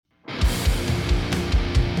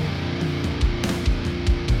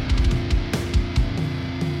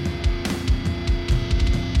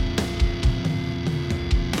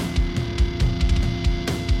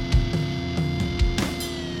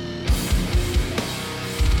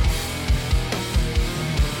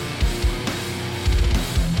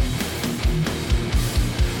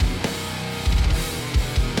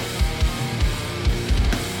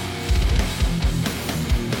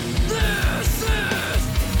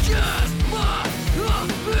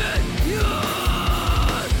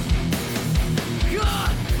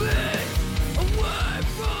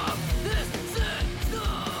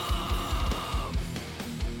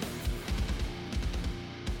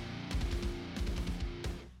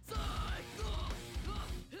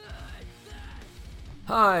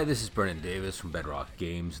Hi, this is Brennan Davis from Bedrock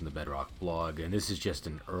Games and the Bedrock blog, and this is just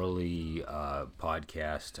an early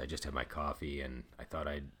podcast. I just had my coffee, and I thought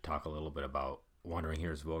I'd talk a little bit about Wandering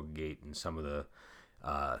Heroes of Ogregate and some of the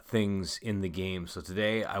things in the game. So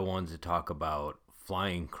today I wanted to talk about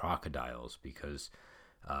flying crocodiles because,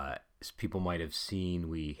 as people might have seen,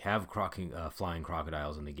 we have flying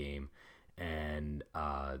crocodiles in the game, and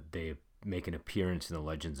they make an appearance in the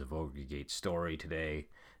Legends of Ogregate story today.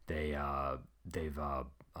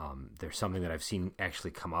 There's something that I've seen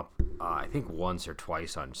actually come up, I think once or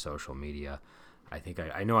twice on social media.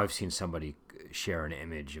 I know I've seen somebody share an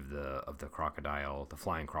image of the crocodile, the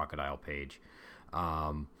flying crocodile page,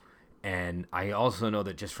 and I also know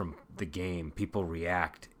that just from the game, people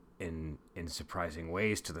react in surprising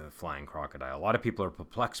ways to the flying crocodile. A lot of people are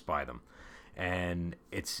perplexed by them, and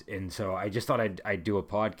so I just thought I'd do a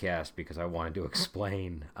podcast because I wanted to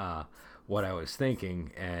explain what I was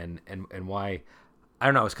thinking and why. I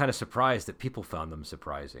don't know. I was kind of surprised that people found them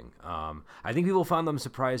surprising. I think people found them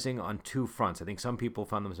surprising on two fronts. I think some people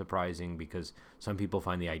found them surprising because some people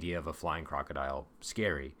find the idea of a flying crocodile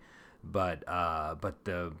scary, but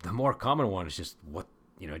the more common one is just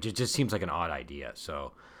it just seems like an odd idea.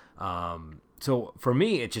 So for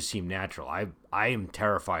me, it just seemed natural. I am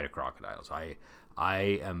terrified of crocodiles. I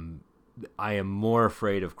am more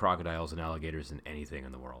afraid of crocodiles and alligators than anything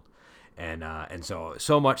in the world. And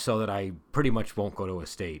so much so that I pretty much won't go to a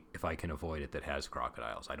state if I can avoid it that has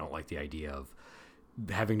crocodiles. I don't like the idea of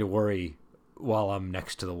having to worry while I'm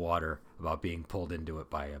next to the water about being pulled into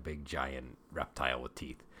it by a big giant reptile with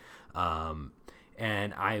teeth. And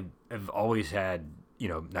I have always had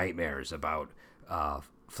nightmares about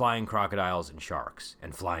flying crocodiles and sharks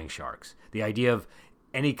and flying sharks. The idea of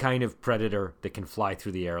any kind of predator that can fly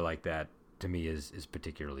through the air like that, to me, is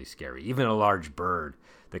particularly scary. Even a large bird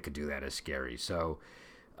that could do that is scary. So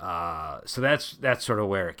that's sort of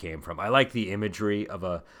where it came from. I like the imagery of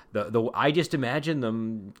I just imagine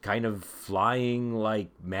them kind of flying like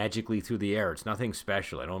magically through the air. It's nothing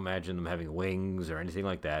special. I don't imagine them having wings or anything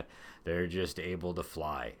like that. They're just able to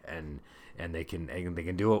fly, and they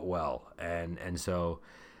can do it well. And so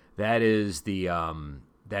that is the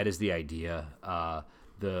idea.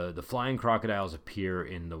 The flying crocodiles appear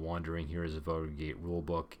in the Wandering Heroes of Ogregate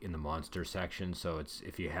rulebook in the monster section. So it's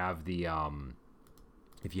if you have the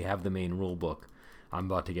main rulebook, I'm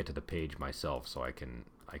about to get to the page myself, so I can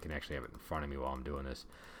actually have it in front of me while I'm doing this.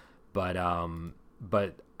 But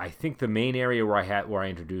I think the main area where I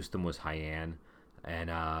introduced them was Hyann,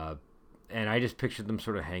 and I just pictured them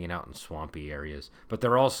sort of hanging out in swampy areas. But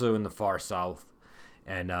they're also in the far south,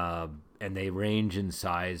 and they range in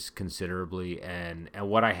size considerably, and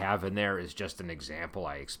what I have in there is just an example.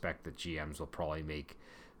 I expect that GMs will probably make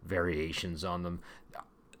variations on them.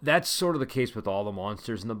 That's sort of the case with all the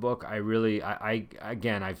monsters in the book. I've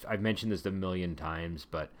mentioned this a million times,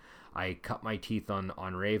 but I cut my teeth on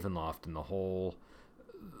Ravenloft, and the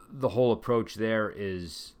whole approach there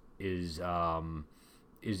is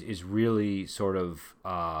really sort of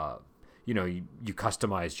you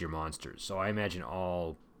customized your monsters. So I imagine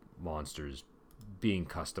all monsters being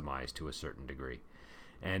customized to a certain degree,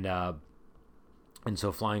 and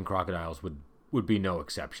so flying crocodiles would be no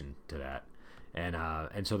exception to that.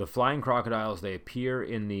 And so the flying crocodiles, they appear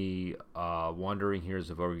in the Wandering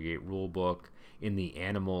Heroes of Ogregate rulebook in the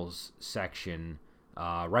animals section,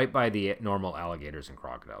 right by the normal alligators and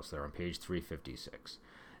crocodiles. They're on page 356,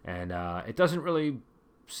 and it doesn't really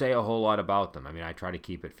say a whole lot about them. I mean, I try to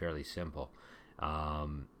keep it fairly simple,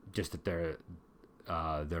 just that they're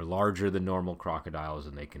larger than normal crocodiles,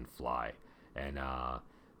 and they can fly, and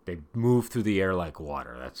they move through the air like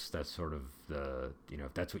water. That's sort of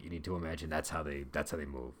if that's what you need to imagine. That's how they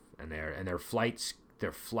move, and their flight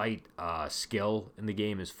skill in the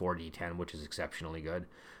game is 4d10, which is exceptionally good.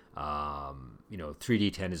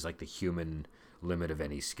 3d10 is like the human limit of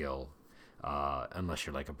any skill, unless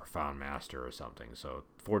you're like a profound master or something. So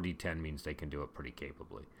 4d10 means they can do it pretty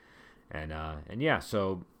capably, and yeah.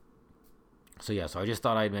 So I just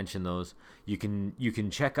thought I'd mention those. You can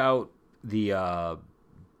check out the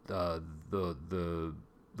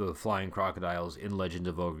flying crocodiles in Legends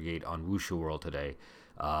of Ogregate on Wushu World today.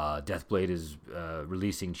 Deathblade is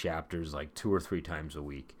releasing chapters like 2 or 3 times a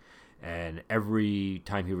week, and every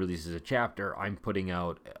time he releases a chapter, I'm putting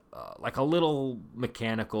out like a little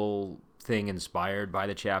mechanical thing inspired by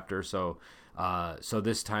the chapter. So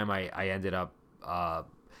this time I ended up.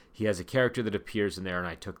 He has a character that appears in there, and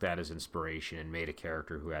I took that as inspiration and made a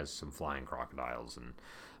character who has some flying crocodiles, and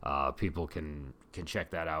people can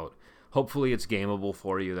check that out. Hopefully, it's gameable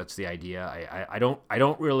for you. That's the idea. I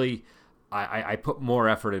don't really I put more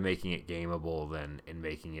effort in making it gameable than in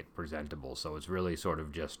making it presentable. So it's really sort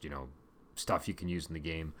of just, stuff you can use in the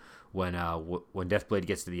game. When Deathblade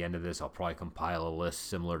gets to the end of this, I'll probably compile a list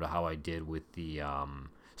similar to how I did with the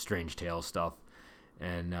Strange Tales stuff.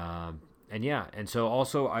 And so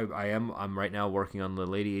also I'm right now working on the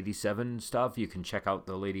Lady 87 stuff. You can check out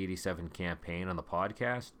the Lady 87 campaign on the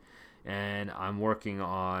podcast. And I'm working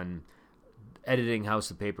on editing House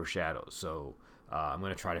of Paper Shadows. So I'm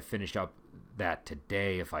going to try to finish up that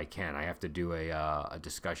today if I can. I have to do a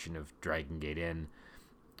discussion of Dragon Gate Inn,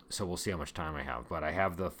 so we'll see how much time I have. But I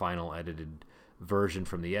have the final edited version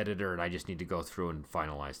from the editor, and I just need to go through and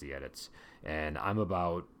finalize the edits. And I'm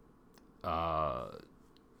about, I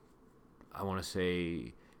want to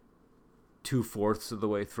say 2/4 of the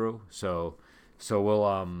way through. So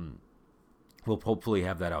we'll hopefully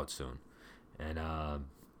have that out soon. And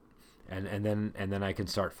then I can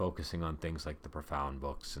start focusing on things like the Profound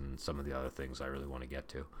books and some of the other things I really want to get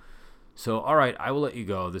to. So, all right, I will let you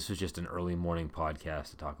go. This was just an early morning podcast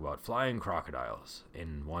to talk about flying crocodiles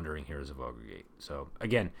in Wandering Heroes of Ogregate. So,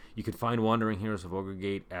 again, you can find Wandering Heroes of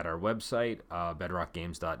Ogregate at our website,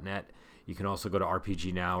 bedrockgames.net. You can also go to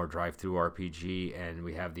RPG Now or Drive Through RPG, and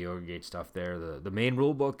we have the Ogregate stuff there. The main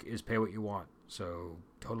rule book is pay what you want, so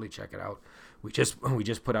totally check it out. We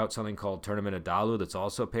just put out something called Tournament of Dalu that's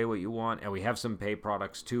also pay what you want, and we have some pay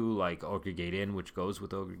products too, like Ogregate Inn, which goes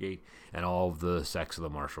with Ogregate, and all of the Sex of the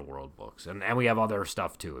Martial World books, and we have other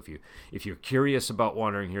stuff too. If you're curious about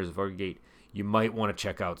Wandering Heroes of Ogregate, you might want to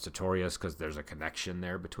check out Satorius because there's a connection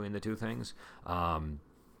there between the two things.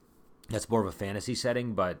 That's more of a fantasy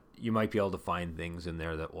setting, but you might be able to find things in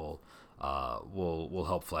there that will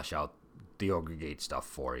help flesh out the Ogregate stuff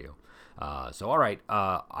for you. So all right,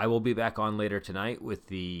 I will be back on later tonight with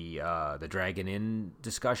the Dragon Inn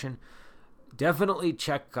discussion. Definitely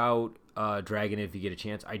check out Dragon Inn if you get a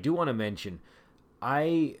chance. I do want to mention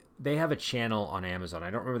they have a channel on Amazon.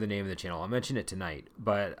 I don't remember the name of the channel. I'll mention it tonight,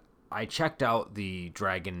 but I checked out the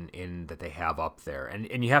Dragon Inn that they have up there,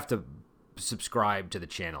 and you have to subscribe to the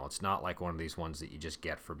channel. It's not like one of these ones that you just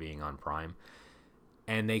get for being on Prime.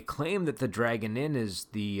 And they claim that the Dragon Inn is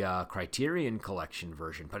the Criterion Collection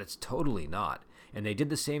version, but it's totally not. And they did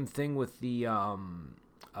the same thing with the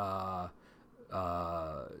A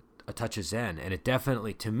Touch of Zen, and it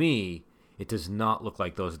definitely, to me, it does not look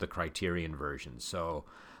like those are the Criterion versions. So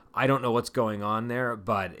I don't know what's going on there,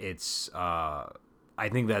 but it's I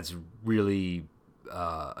think that's really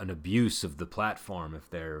an abuse of the platform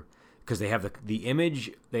because they have the image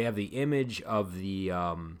of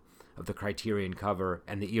the Criterion cover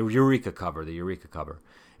and the Eureka cover,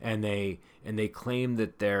 and they claim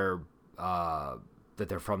that they're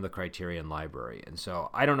from the Criterion library, and so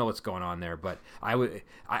I don't know what's going on there, but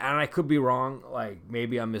I could be wrong. Like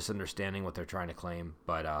maybe I'm misunderstanding what they're trying to claim,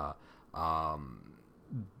 but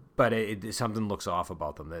something looks off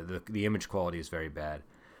about them. The image quality is very bad,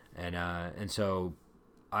 and so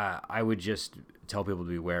I would just tell people to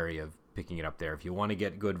be wary of picking it up there. If you want to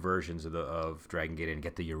get good versions of Dragon Gate and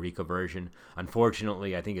get the Eureka version,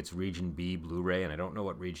 unfortunately, I think it's Region B Blu-ray, and I don't know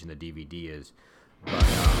what region the DVD is, but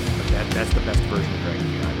that's the best version of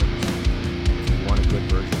Dragon Gate I've ever seen. If you want a good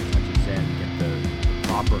version of Touch of Zen, get the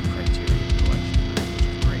proper Criterion Collection, which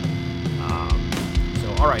is great. So,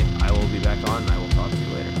 all right, I will be back on, and I will talk to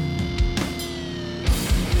you later.